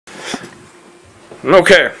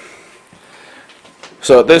Okay.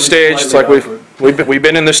 So at this stage, it's like we've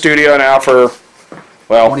been in the studio now for,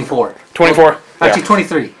 well, 24. 24. Actually,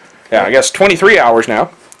 23. Yeah, I guess 23 hours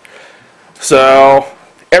now. So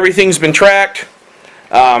everything's been tracked.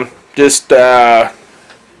 Just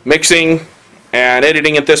mixing and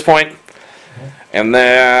editing at this point. And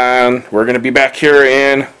then we're going to be back here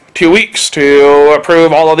in 2 weeks to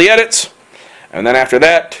approve all of the edits. And then after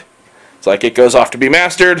that, it's like it goes off to be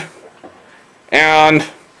mastered. And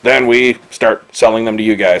then we start selling them to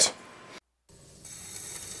you guys.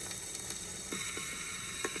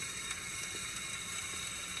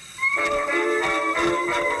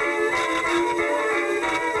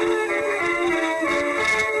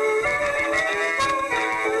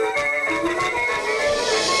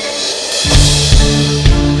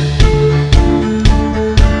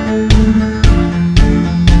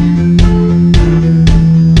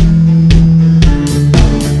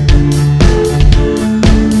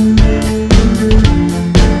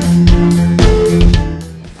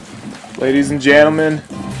 Ladies and gentlemen,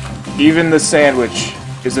 even the sandwich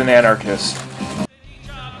is an anarchist.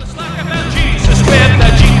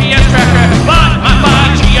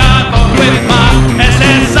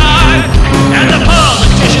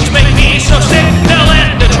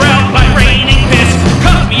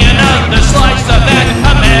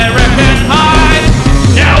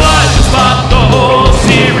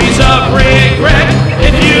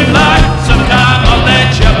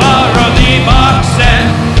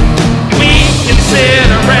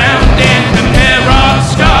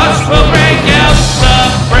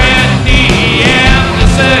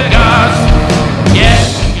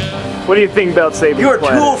 What do you think about saving the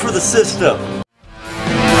planet? You're a tool for the system.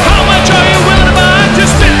 How much are you willing to buy to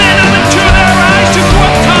spit that up into their eyes to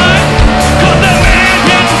what time? Could the man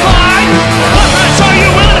get fly? What price are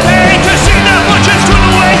you willing to pay to see that fortunes through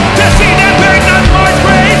the way? To see that buried not large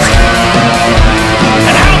graves?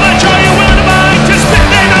 And how much are you willing to buy to spit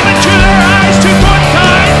that up into their eyes to what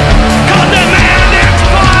time? Could the man get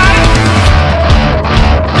fly?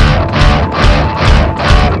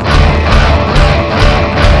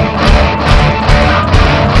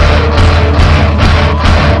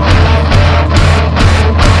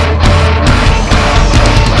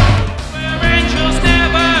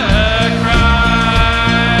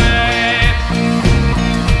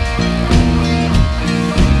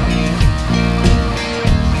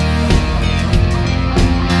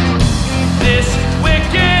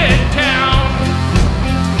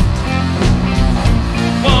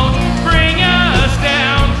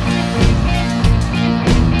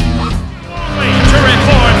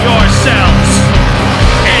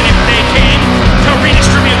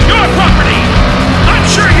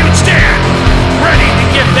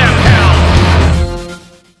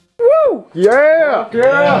 Yeah!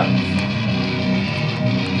 Yeah!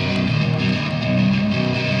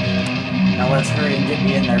 Now let's hurry and get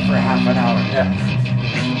me in there for half an hour. Yeah.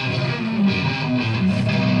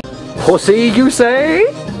 Pussy, you say?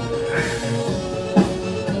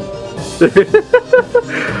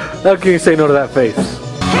 How can you say no to that face? Who is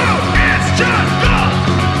Jekyll?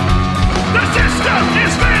 The system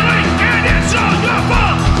is failing and it's all your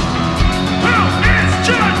fault. Who is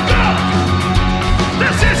Jekyll? The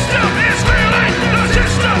system is failing. The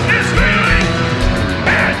system is failing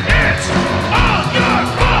and it's all your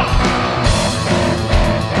fault.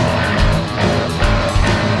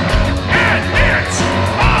 And it's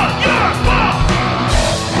all your fault.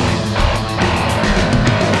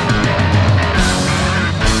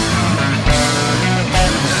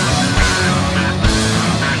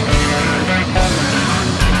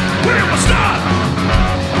 We will stop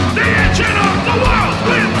the engine of the world.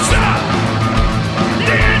 We will stop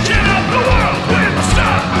the engine of the world. We will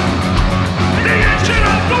stop the engine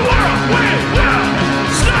of the world. We will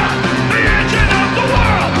stop the engine of the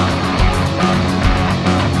world.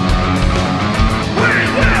 We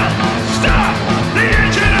will stop the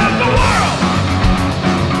engine of the world.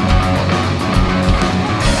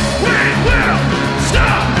 We will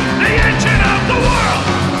stop the engine of the world.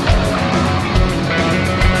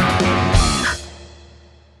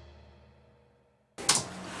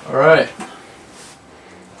 Alright.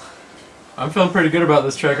 I'm feeling pretty good about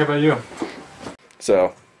this track. How about you?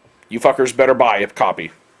 So, you fuckers better buy a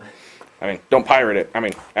copy. I mean, don't pirate it. I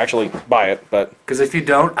mean, actually buy it, but... Because if you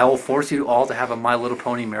don't, I will force you all to have a My Little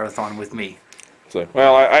Pony marathon with me. So,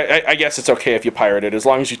 well, I guess it's okay if you pirate it, as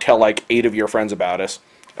long as you tell, like, 8 of your friends about us.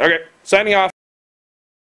 Okay, signing off.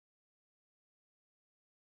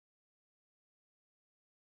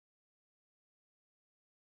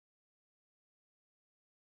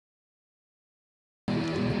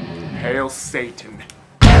 Hail Satan.